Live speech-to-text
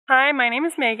Hi, my name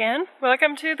is Megan.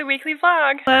 Welcome to the weekly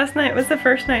vlog. Last night was the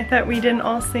first night that we didn't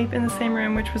all sleep in the same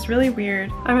room, which was really weird.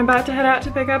 I'm about to head out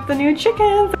to pick up the new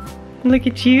chickens. Look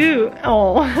at you.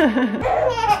 Oh.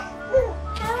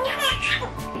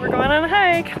 We're going on a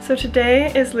hike. So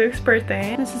today is Luke's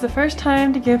birthday. This is the first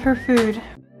time to give her food.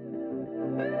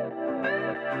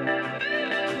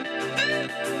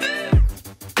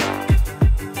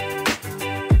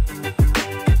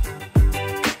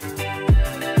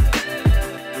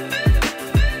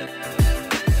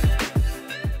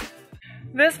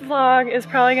 This vlog is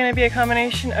probably going to be a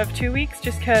combination of 2 weeks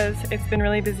just because it's been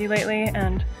really busy lately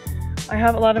and I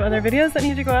have a lot of other videos that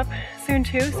need to go up soon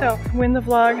too. So when the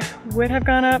vlog would have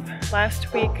gone up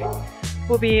last week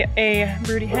will be a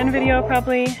broody hen video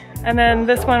probably, and then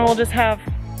this one will just have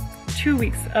 2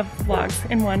 weeks of vlogs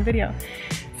in one video.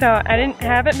 So I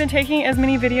haven't been taking as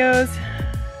many videos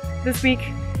this week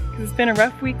because it's been a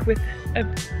rough week with a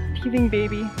teething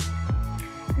baby.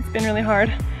 It's been really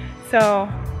hard.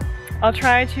 So I'll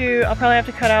probably have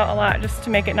to cut out a lot just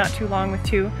to make it not too long with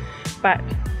 2, but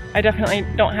I definitely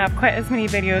don't have quite as many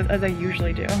videos as I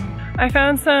usually do. I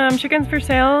found some chickens for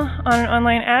sale on an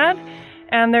online ad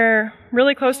and they're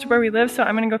really close to where we live, so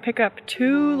I'm gonna go pick up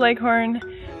 2 Leghorn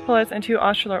pullets and 2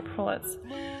 Australorp pullets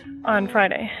on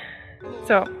Friday.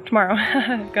 So tomorrow,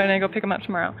 I'm gonna go pick them up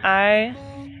tomorrow. I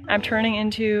am turning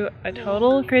into a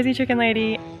total crazy chicken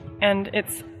lady and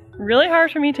it's really hard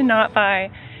for me to not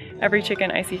buy every chicken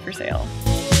I see for sale.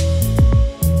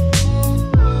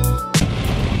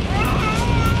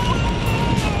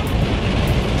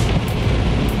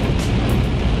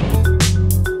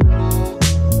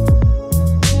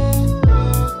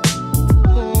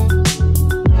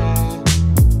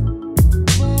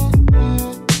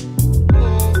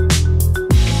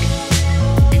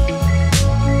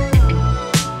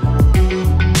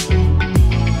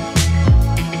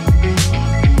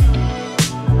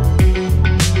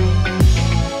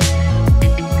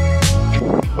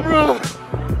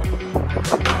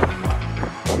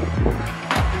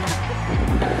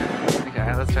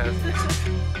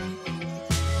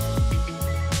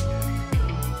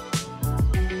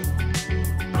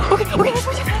 Okay, let's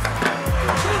watch it fast.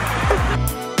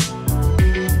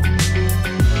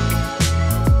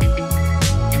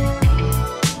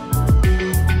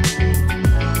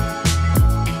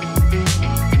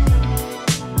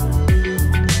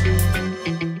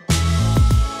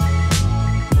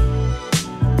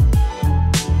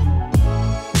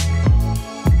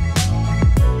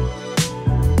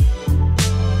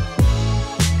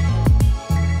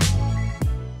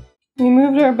 We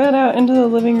moved our bed out into the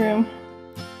living room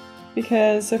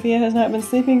because Sophia has not been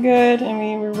sleeping good and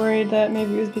we were worried that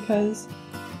maybe it was because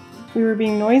we were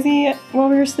being noisy while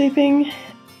we were sleeping.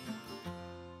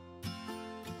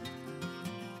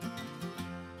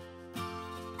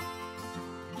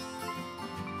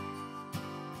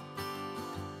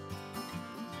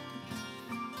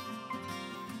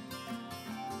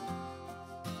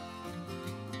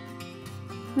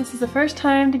 This is the first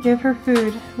time to give her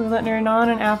food. We're letting her gnaw on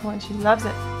an apple and she loves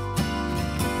it.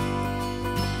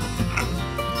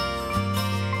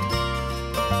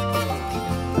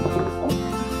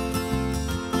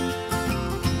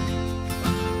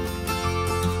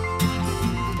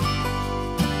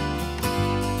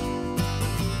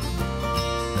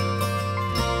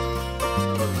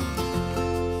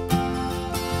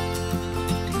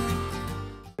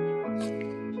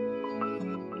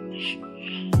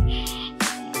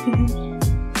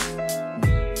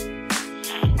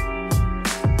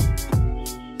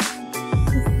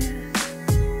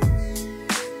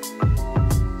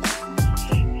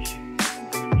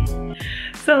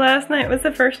 So last night was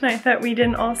the first night that we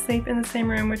didn't all sleep in the same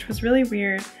room, which was really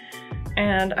weird.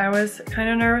 And I was kind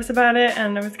of nervous about it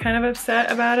and I was kind of upset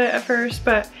about it at first,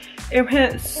 but it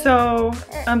went so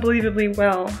unbelievably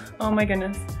well. Oh my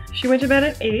goodness. She went to bed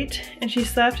at 8 and she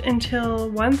slept until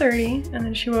 1:30 and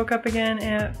then she woke up again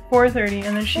at 4:30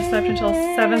 and then she slept until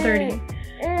 7:30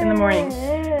 in the morning.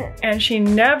 And she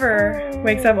never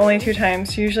wakes up only 2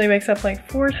 times. She usually wakes up like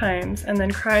 4 times and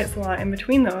then cries a lot in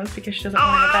between those because she doesn't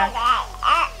want to go back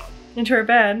into her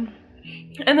bed.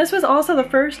 And this was also the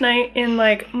first night in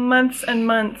like months and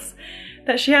months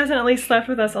that she hasn't at least slept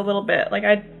with us a little bit. Like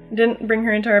I didn't bring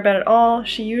her into our bed at all.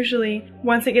 She usually,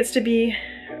 once it gets to be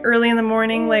early in the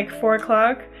morning, like 4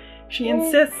 o'clock, she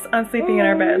insists on sleeping in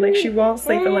our bed. Like she won't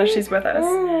sleep unless she's with us.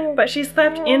 But she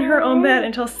slept in her own bed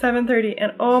until 7:30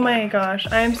 and oh my gosh,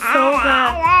 I am so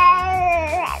glad.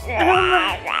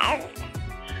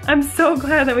 I'm so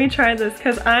glad that we tried this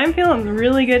because I'm feeling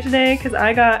really good today because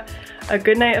I got a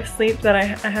good night of sleep that I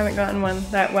haven't gotten one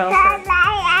that well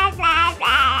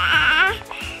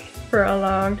for a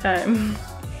long time.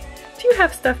 Do you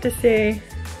have stuff to say?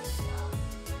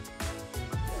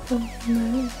 Oh,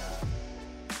 no.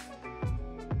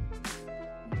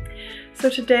 So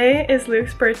today is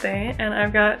Luke's birthday and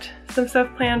I've got some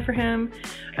stuff planned for him.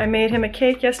 I made him a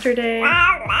cake yesterday.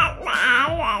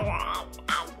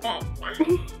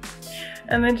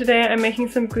 And then today I'm making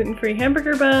some gluten-free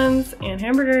hamburger buns and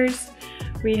hamburgers.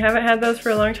 We haven't had those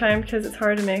for a long time because it's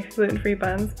hard to make gluten-free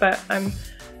buns, but I'm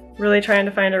really trying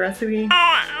to find a recipe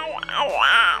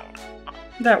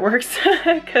that works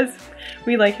because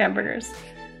we like hamburgers.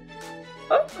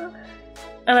 Oh.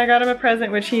 And I got him a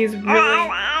present which he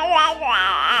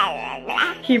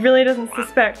really doesn't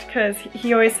suspect because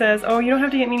he always says, oh, you don't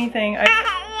have to get me anything. I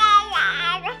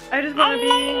just want to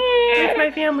be with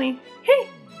my family. Hey,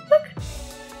 look.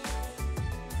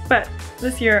 But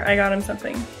this year I got him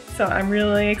something. So I'm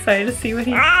really excited to see what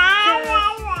he does.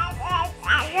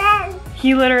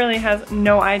 He literally has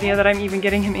no idea that I'm even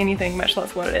getting him anything, much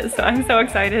less what it is. So I'm so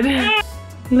excited.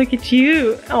 Look at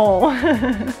you. Oh.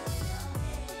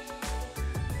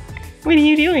 What are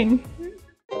you doing?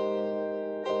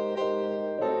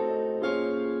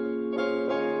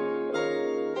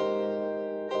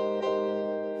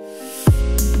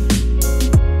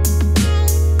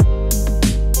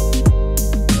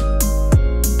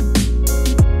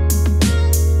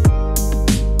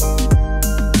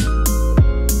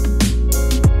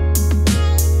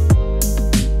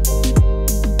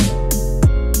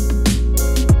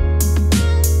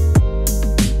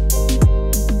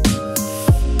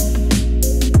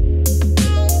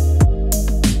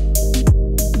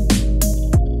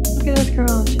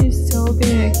 Girl, she's so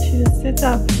big. She just sits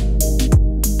up.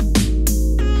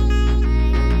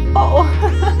 Oh!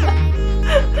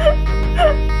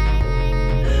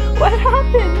 What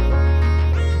happened?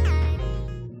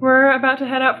 We're about to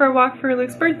head out for a walk for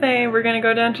Luke's birthday. We're gonna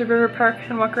go down to River Park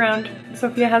and walk around.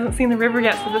 Sophia hasn't seen the river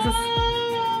yet, so this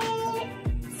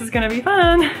is gonna be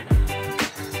fun.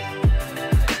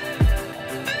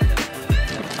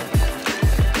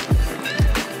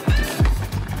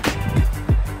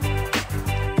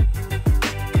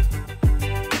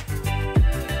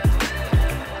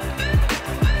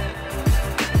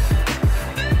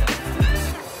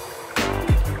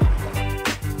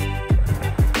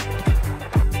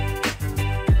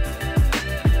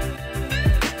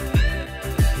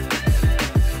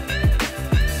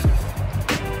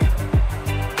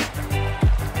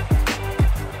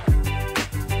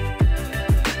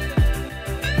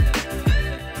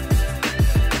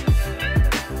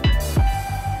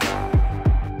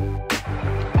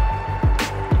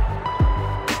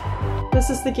 This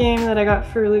is the game that I got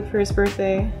for Luke for his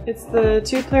birthday. It's the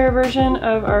 2-player version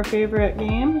of our favorite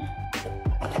game.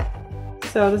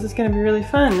 So this is going to be really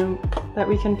fun that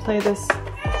we can play this.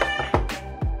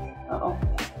 Uh-oh.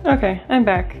 Okay, I'm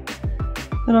back.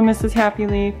 Little Mrs.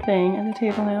 Happily playing at the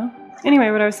table now.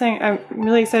 Anyway, what I was saying, I'm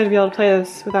really excited to be able to play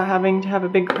this without having to have a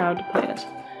big crowd to play it.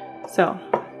 So,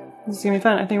 this is going to be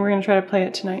fun. I think we're going to try to play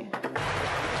it tonight.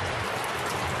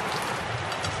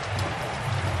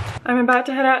 I'm about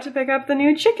to head out to pick up the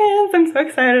new chickens. I'm so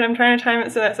excited. I'm trying to time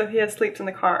it so that Sophia sleeps in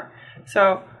the car.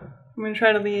 So I'm going to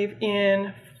try to leave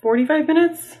in 45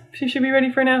 minutes. She should be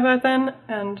ready for a nap by then,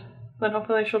 and then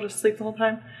hopefully she'll just sleep the whole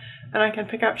time and I can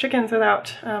pick up chickens without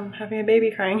having a baby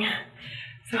crying.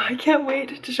 So I can't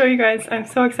wait to show you guys. I'm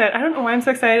so excited. I don't know why I'm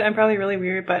so excited. I'm probably really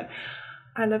weird, but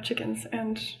I love chickens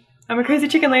and I'm a crazy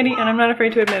chicken lady and I'm not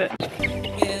afraid to admit it.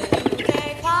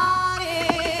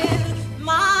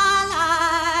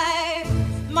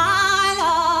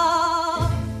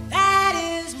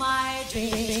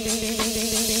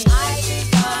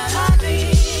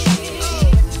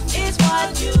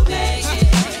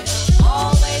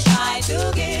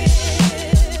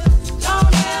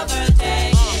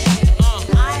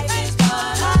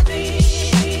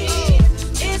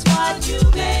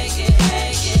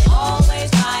 Always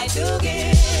try to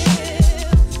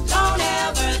give, don't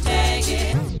ever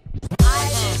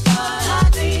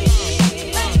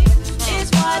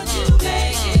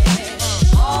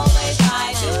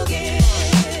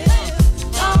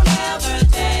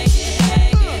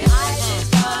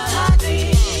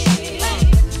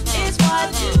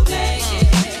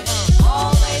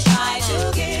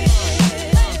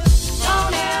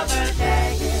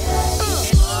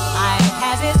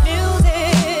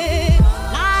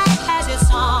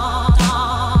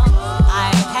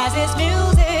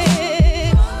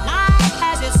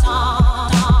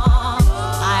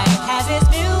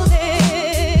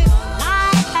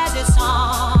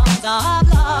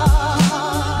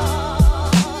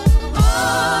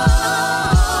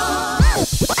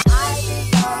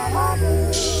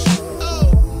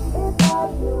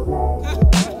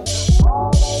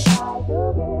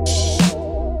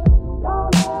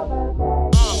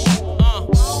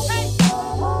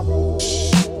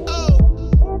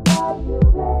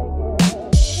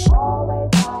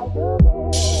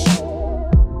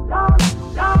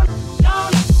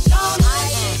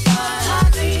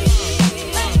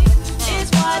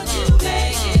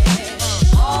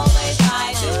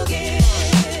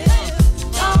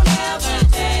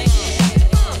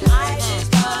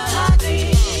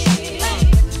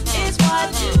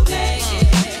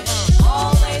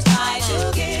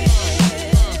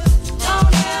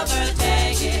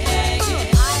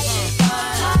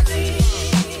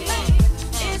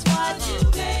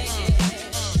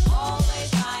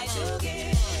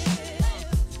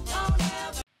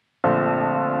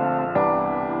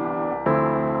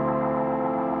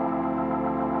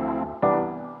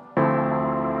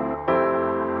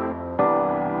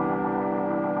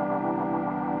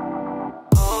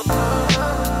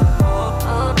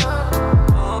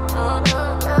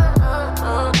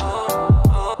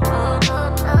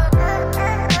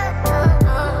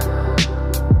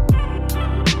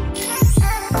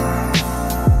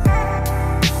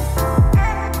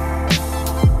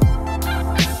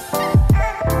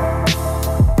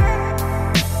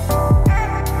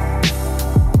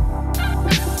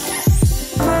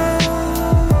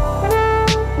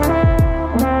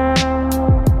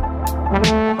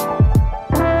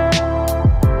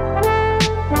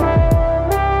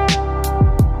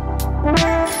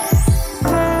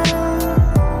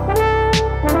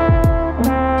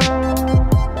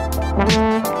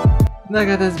Look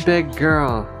at this big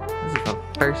girl. This is the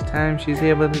first time she's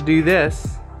able to do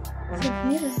this.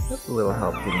 A little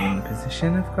help getting in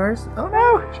position, of course. Oh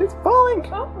no, she's falling.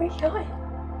 Oh my god.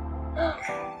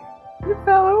 You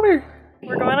fell over.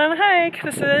 We're going on a hike.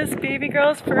 This is baby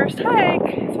girl's first hike.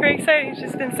 It's very exciting.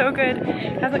 She's been so good.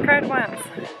 Hasn't cried once.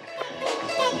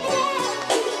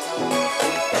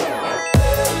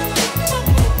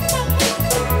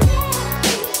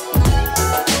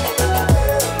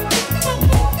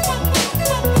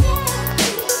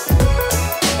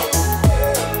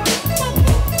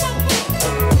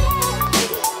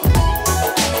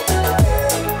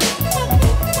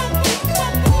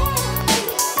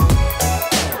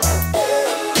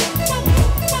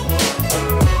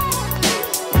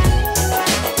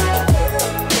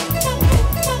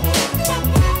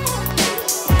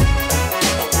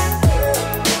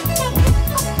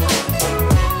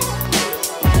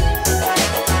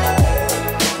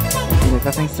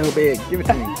 That thing's so big. Give it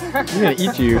to me. I'm gonna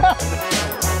eat you.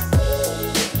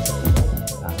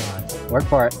 Work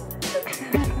for it.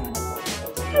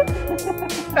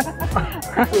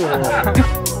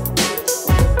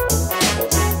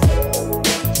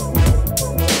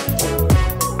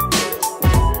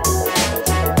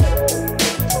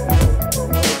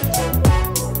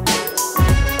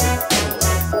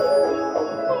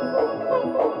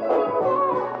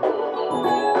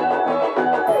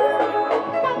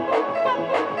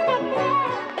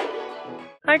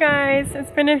 Hi guys,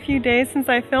 it's been a few days since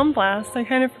I filmed last. I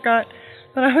kind of forgot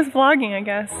that I was vlogging, I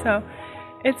guess. So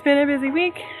it's been a busy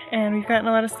week and we've gotten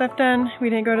a lot of stuff done. We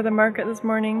didn't go to the market this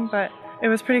morning, but it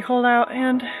was pretty cold out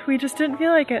and we just didn't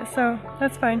feel like it, so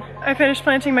that's fine. I finished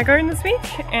planting my garden this week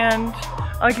and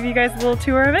I'll give you guys a little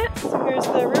tour of it. So here's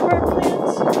the rhubarb plant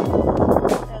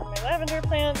and my lavender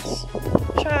plants,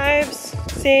 chives,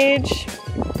 sage,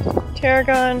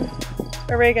 tarragon,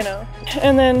 oregano.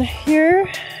 And then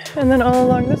here, and then all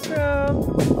along this row,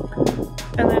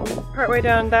 and then partway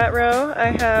down that row,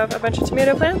 I have a bunch of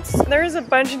tomato plants. There's a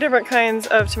bunch of different kinds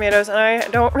of tomatoes, and I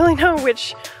don't really know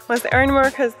which ones they are anymore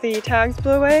because the tags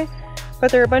blew away,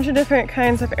 but there are a bunch of different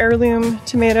kinds of heirloom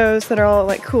tomatoes that are all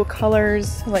like cool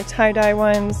colors, like tie-dye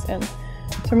ones, and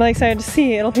so I'm really excited to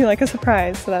see. It'll be like a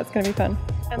surprise, so that's gonna be fun.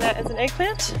 And that is an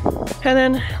eggplant. And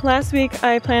then last week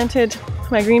I planted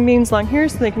my green beans along here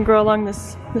so they can grow along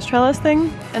this trellis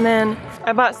thing. And then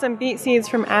I bought some beet seeds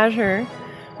from Azure.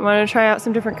 I wanted to try out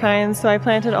some different kinds, so I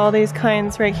planted all these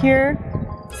kinds right here.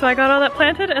 So I got all that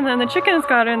planted, and then the chickens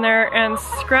got in there and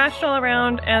scratched all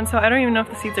around, and so I don't even know if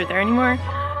the seeds are there anymore.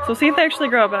 So we'll see if they actually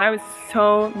grow, but I was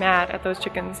so mad at those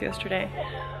chickens yesterday.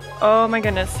 Oh my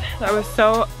goodness, that was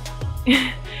so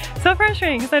so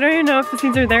frustrating because I don't even know if the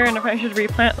seeds are there and if I should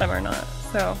replant them or not.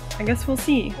 So I guess we'll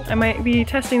see. I might be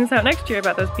testing this out next year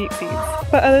about those beet seeds.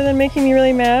 But other than making me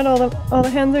really mad, all the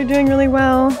hens are doing really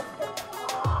well.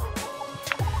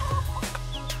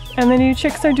 And the new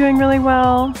chicks are doing really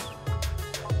well.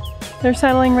 They're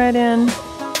settling right in.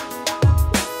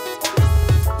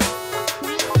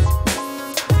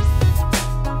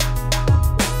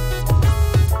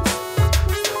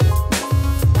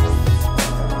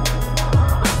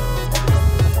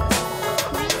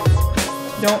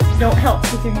 Don't help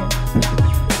with your hand.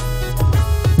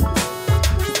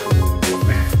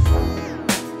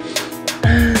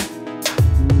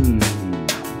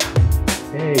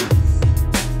 Eggs.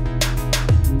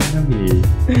 Yummy.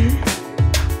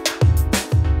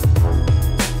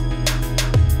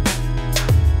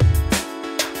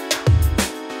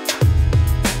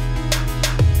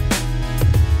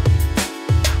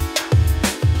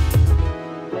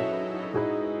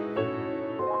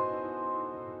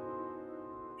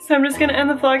 So I'm just going to end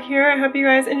the vlog here. I hope you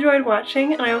guys enjoyed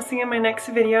watching, and I will see you in my next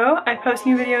video. I post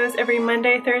new videos every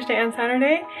Monday, Thursday, and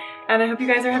Saturday, and I hope you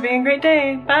guys are having a great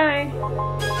day. Bye!